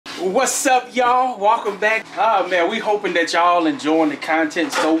What's up, y'all? Welcome back. Oh man, we hoping that y'all enjoying the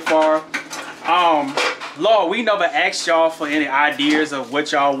content so far. Lord, we never asked y'all for any ideas of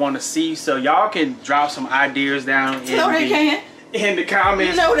what y'all want to see, so y'all can drop some ideas down in the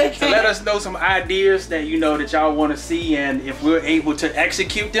comments. No, they can't. Let us know some ideas that you know that y'all want to see, and if we're able to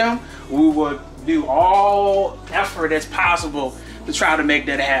execute them, we will do all effort that's possible to try to make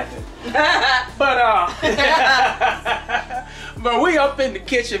that happen. But we up in the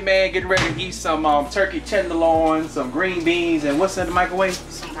kitchen, man, getting ready to eat some turkey tenderloin, some green beans, and what's in the microwave?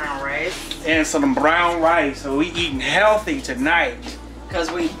 Some brown rice. And some brown rice. So we eating healthy tonight.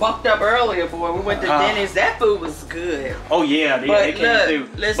 Cause we bucked up earlier, boy. We went to Denny's. That food was good. Oh yeah, they came through.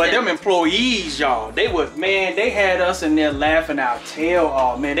 Listen, but them employees, y'all, they was, man, they had us in there laughing our tail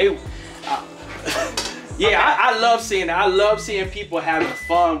off, man. They yeah, I love seeing it. I love seeing people having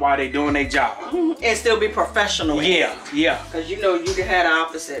fun while they doing their job. And still be professional. Yeah, yeah. Because you know you can have the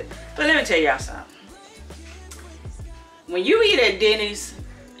opposite. But let me tell y'all something. When you eat at Denny's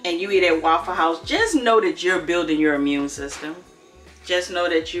and you eat at Waffle House, just know that you're building your immune system. Just know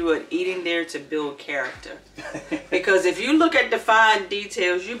that you are eating there to build character. Because if you look at the fine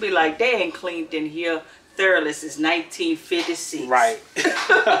details, you'll be like, they ain't cleaned in here thoroughly since 1956. Right.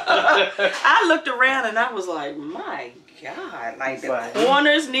 I looked around and I was like, my God, like the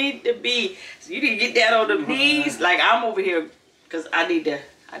corners need to be, so you need to get that on the knees. Like I'm over here because I need to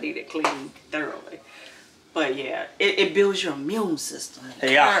clean thoroughly. But yeah, it builds your immune system and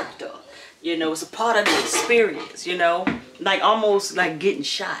character. You know, it's a part of the experience, you know, like almost like getting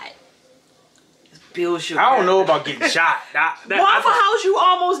shot. It builds your character. I don't know about getting shot. Waffle House, you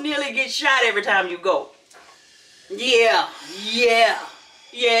almost nearly get shot every time you go. Yeah.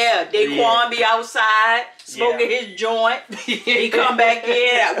 Daquan be outside smoking his joint. He come back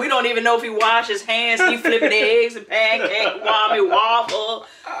in. We don't even know if he washed his hands. He flipping eggs and pancake, Kwame waffle,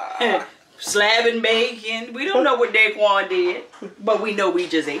 slabbing bacon. We don't know what Daquan did, but we know we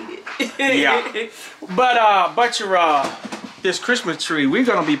just ate it. Yeah. But your this Christmas tree, we're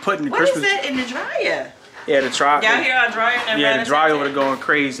gonna be putting the Christmas. What is that in the dryer? Yeah, the dryer. Y'all hear our dryer? Yeah, the dryer over there going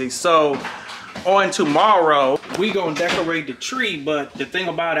crazy. So on tomorrow, we gonna decorate the tree, but the thing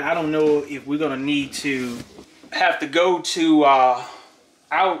about it, I don't know if we're gonna need to have to go to out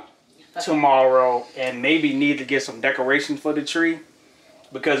tomorrow and maybe need to get some decorations for the tree,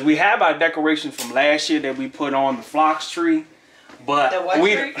 because we have our decoration from last year that we put on the phlox tree, but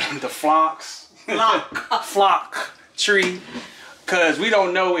the flock tree, because we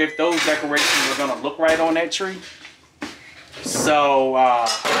don't know if those decorations are gonna look right on that tree. So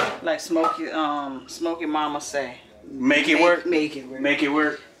like Smokey Mama say, make it work. Make it work. Make it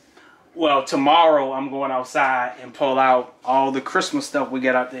work. Well, tomorrow I'm going outside and pull out all the Christmas stuff we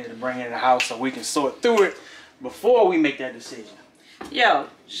got out there to bring in the house so we can sort through it before we make that decision. Yo,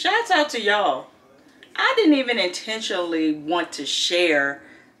 shouts out to y'all. I didn't even intentionally want to share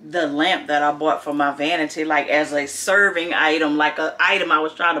the lamp that I bought for my vanity, like as a serving item, like an item I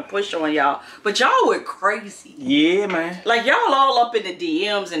was trying to push on y'all. But y'all were crazy. Yeah, man. Like y'all all up in the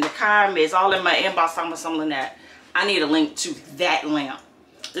DMs and the comments, all in my inbox, something like that. I need a link to that lamp.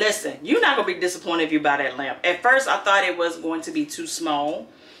 Listen, you're not going to be disappointed if you buy that lamp. At first, I thought it was going to be too small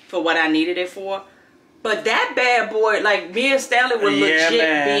for what I needed it for. But that bad boy, like me and Stanley would legit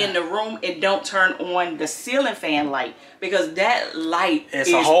be in the room and don't turn on the ceiling fan light, because that light is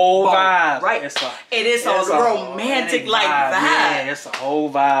a whole vibe. Right? It is a romantic like vibe. Yeah, it's a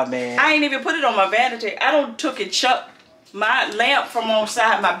whole vibe, man. I ain't even put it on my vanity. I don't took and chucked my lamp from on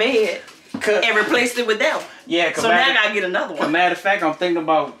side my bed and replaced it with that one. Yeah, so now I gotta get another one. Matter of fact, I'm thinking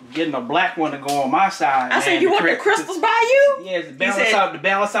about getting a black one to go on my side. I said, you want the crystals by you? Yeah, to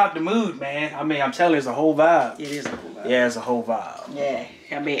balance out the mood, man. I mean, I'm telling you, it's a whole vibe. It is a whole vibe. Yeah, it's a whole vibe. Yeah,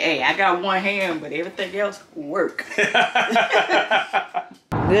 I mean, hey, I got one hand, but everything else work.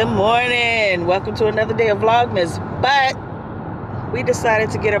 Good morning. Welcome to another day of Vlogmas. But we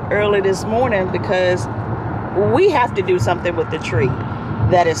decided to get up early this morning because we have to do something with the tree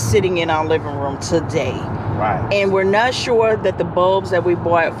that is sitting in our living room today. Right. And we're not sure that the bulbs that we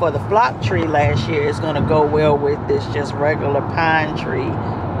bought for the flock tree last year is going to go well with this just regular pine tree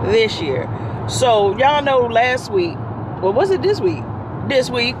this year. So y'all know last week, well, was it this week? This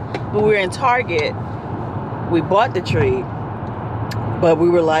week, when we were in Target, we bought the tree, but we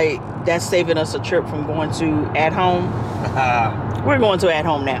were like, that's saving us a trip from going to At Home. We're going to At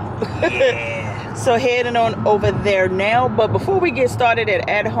Home now. Yeah. So heading on over there now. But before we get started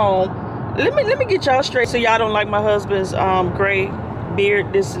at Home, let me get y'all straight, so y'all don't like my husband's gray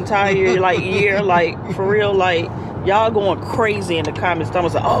beard this entire like year. Like for real, like Y'all going crazy in the comments.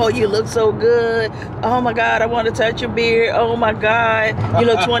 Someone's like, oh, you look so good. Oh my God, I want to touch your beard. Oh my God, you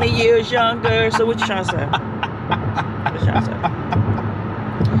look 20 years younger. So what you trying to say? What you trying to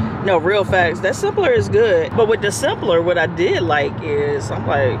say? No, real facts. That simpler is good. But with the simpler, what I did like is, I'm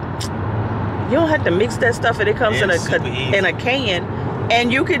like, you don't have to mix that stuff and it comes in a can.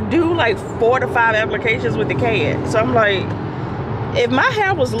 And you could do like 4 to 5 applications with the can. So I'm like, if my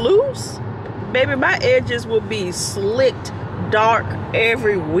hair was loose, baby, my edges would be slicked dark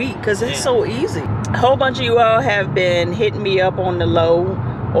every week because it's so easy. A whole bunch of you all have been hitting me up on the low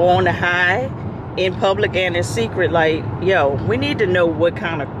or on the high in public and in secret, like, yo, we need to know what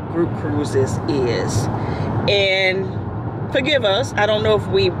kind of group cruise this is. And forgive us, I don't know if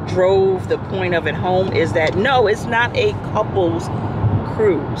we drove the point of it home, is that no, it's not a couples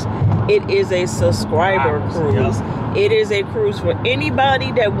cruise. It is a subscriber cruise. It is a cruise for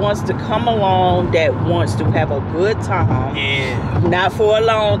anybody that wants to come along, that wants to have a good time. Yeah. Not for a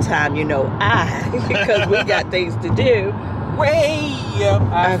long time, you know, because we got things to do. Way up,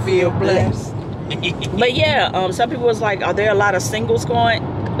 I feel blessed. But yeah, some people was like, are there a lot of singles going?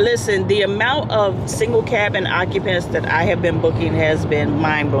 Listen, the amount of single cabin occupants that I have been booking has been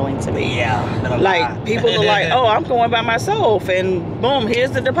mind-blowing to me. Yeah. Like, people are like, oh, I'm going by myself, and boom,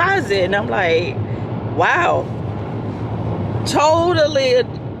 here's the deposit. And I'm like, wow. Totally,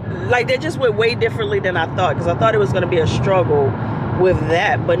 like, they just went way differently than I thought, because I thought it was going to be a struggle with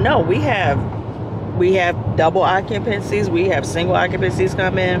that. But no, we have double occupancies, we have single occupancies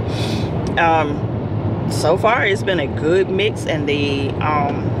come in. So far it's been a good mix, and the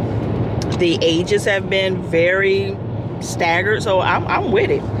ages have been very staggered, so I'm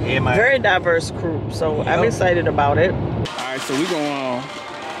with it. Yeah, man. Very diverse crew, so I'm excited about it. All right, so we're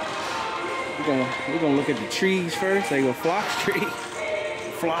gonna look at the trees first. They go flock tree.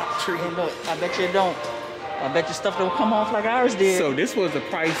 And look, I bet you don't. I bet your stuff don't come off like ours did. So this was the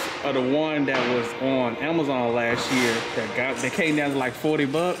price of the one that was on Amazon last year. That came down to like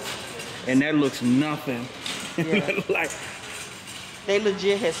 $40, and that looks nothing. Yeah. Like, they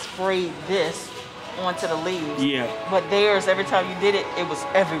legit had sprayed this onto the leaves. Yeah. But theirs, every time you did it, it was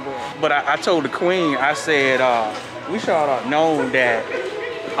everywhere. But I told the queen, I said, we should have known that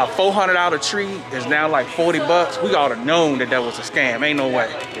a $400 tree is now like $40. We ought to known that that was a scam. Ain't no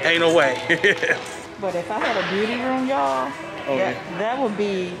way. Ain't no way. But if I had a beauty room, y'all, that would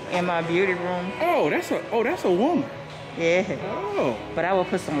be in my beauty room. Oh, that's a woman. Yeah. Oh. But I would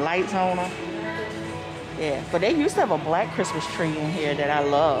put some lights on them. Yeah. But they used to have a black Christmas tree in here that I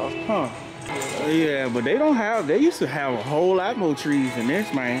love. Huh. Yeah, but they used to have a whole lot more trees than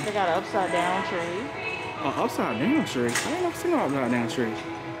this, man. They got an upside down tree. An upside down tree? I ain't never seen an upside down tree.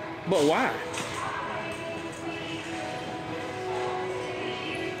 But why?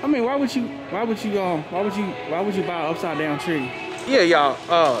 I mean, why would you buy an upside down tree? Yeah, y'all,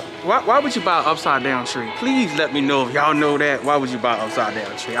 why would you buy an upside down tree? Please let me know if y'all know that. Why would you buy an upside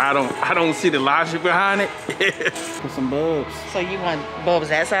down tree? I don't see the logic behind it. Put some bulbs. So you want bulbs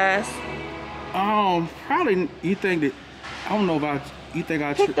that size? Probably. You think that? I don't know about. You think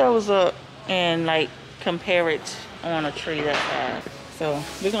I pick those up and like compare it on a tree that size. So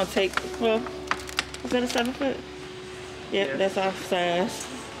we're gonna take. Well, is that a 7 foot? Yep, yeah. That's our size.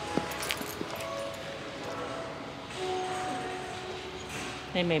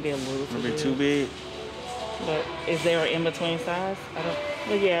 They may be a little too big. But is there an in-between size? I don't.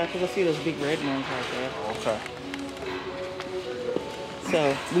 Well, yeah, because I see those big red ones right there. Okay.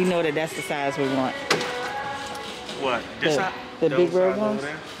 So we know that that's the size we want. What? This side? The big red ones?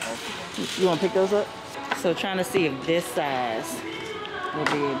 You want to pick those up? So trying to see if this size will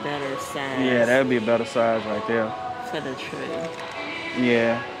be a better size. Yeah, that would be a better size right there. For the tree.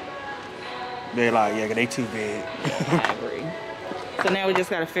 Yeah. They're like, yeah, they too big. I agree. So now we just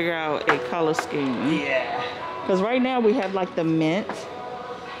got to figure out a color scheme. Yeah. Because right now we have like the mint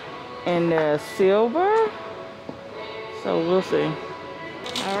and the silver. So we'll see.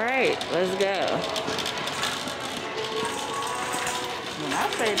 All right, let's go. When I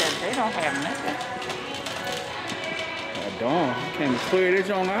say that they don't have nothing. I don't. Can't clear this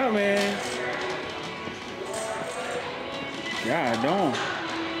on out, man. Yeah, I don't.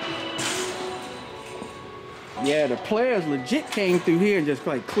 Yeah, the players legit came through here and just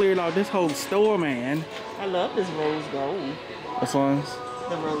like cleared out this whole store, man. I love this rose gold. This one's?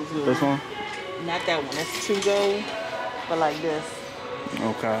 The rose gold. This one? Not that one. That's 2 gold, but like this.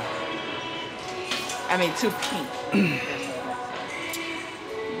 Okay. I mean 2 pink.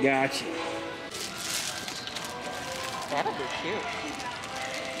 Gotcha. That'll be cute.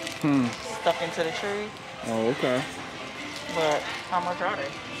 Stuck into the tree. Oh, okay. But how much are they?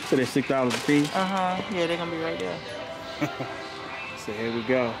 So they're $6 a piece? Yeah, they're gonna be right there. So here we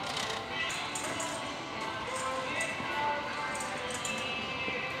go.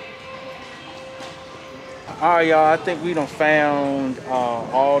 Alright, y'all, I think we done found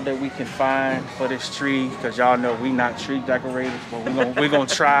all that we can find for this tree, because y'all know we not tree decorators, but we're gonna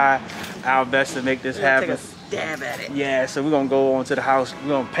try our best to make this happen. Take a stab at it. Yeah, so we're gonna go on to the house. We're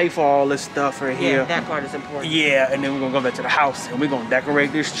gonna pay for all this stuff right here. Yeah, that part is important. Yeah, and then we're gonna go back to the house and we're gonna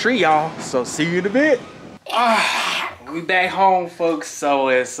decorate this tree, y'all. So see you in a bit. We back home, folks. So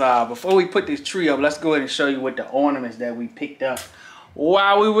it's before we put this tree up, let's go ahead and show you what the ornaments that we picked up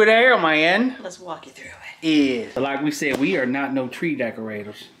while we were there, man. Let's walk you through it. Yeah, like we said, we are not no tree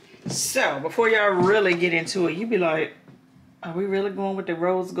decorators. So before y'all really get into it, you be like, are we really going with the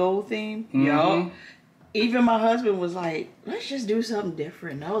rose gold theme? Y'all. Even my husband was like, let's just do something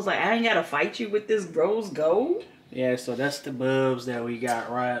different. I was like, I ain't gotta fight you with this rose gold. Yeah, so that's the bulbs that we got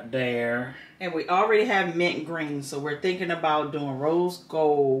right there. And we already have mint green, so we're thinking about doing rose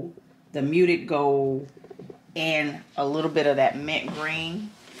gold, the muted gold, and a little bit of that mint green.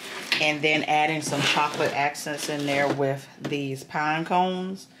 And then adding some chocolate accents in there with these pine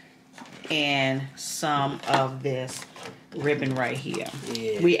cones and some of this ribbon right here.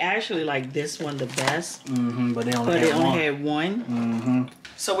 Yeah. We actually like this one the best, but it only had one.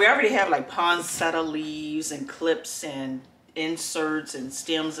 So we already have like poinsettia leaves and clips and inserts and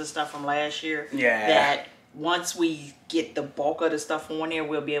stems and stuff from last year. Yeah. That once we get the bulk of the stuff on there,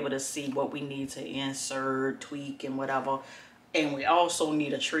 we'll be able to see what we need to insert, tweak, and whatever. And we also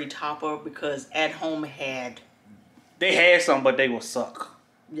need a tree topper because at home they had some, but they will suck.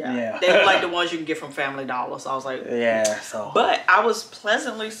 Yeah. They were like the ones you can get from Family Dollar. So I was like, yeah. So, but I was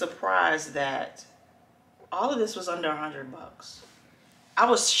pleasantly surprised that all of this was under $100. I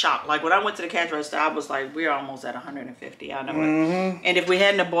was shocked. Like when I went to the cash register, I was like, we're almost at 150. I know it. And if we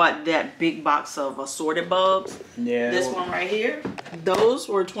hadn't have bought that big box of assorted bulbs, this one right here, those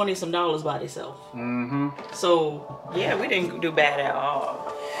were $20-some by themselves. So yeah, we didn't do bad at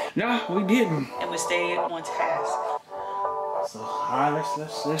all. No, we didn't. And we stayed on task. So all right,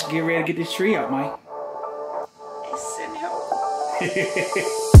 let's get ready to get this tree up, Mike. It's in here.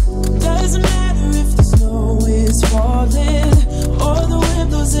 Doesn't matter if the snow is falling or the wind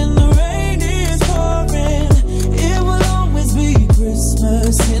blows and the rain is pouring. It will always be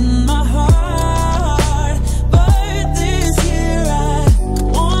Christmas in my heart. But this year I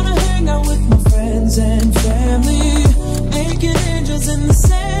wanna hang out with my friends and family, making angels in the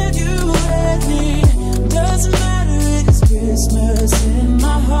sand. You and me. Doesn't matter, it is Christmas in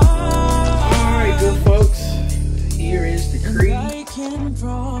my heart. All right, good folks. Here is the tree.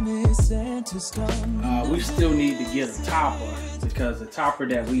 We still need to get a topper because the topper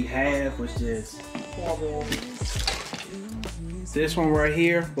that we have was just this one right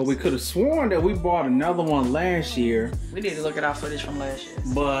here. But we could have sworn that we bought another one last year. We need to look at our footage from last year.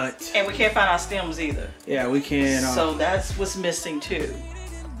 And we can't find our stems either. Yeah, we can. So that's what's missing too.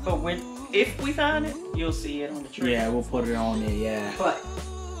 But if we find it, you'll see it on the tree. Yeah, we'll put it on there. Yeah. But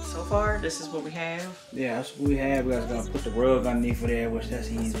so far, this is what we have. Yeah, that's what we have. We gotta put the rug underneath of there, which that's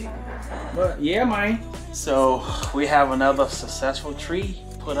easy. But yeah, man. So we have another successful tree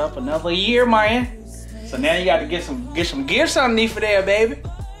put up another year, man. So now you gotta get some gifts underneath of there, baby.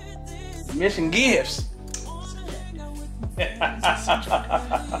 Missing gifts.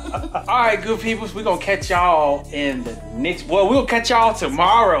 Alright, good peoples, we're gonna catch y'all in the next, well, we'll catch y'all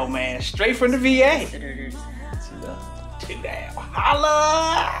tomorrow, man. Straight from the VA. To the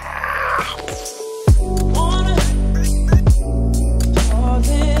holla!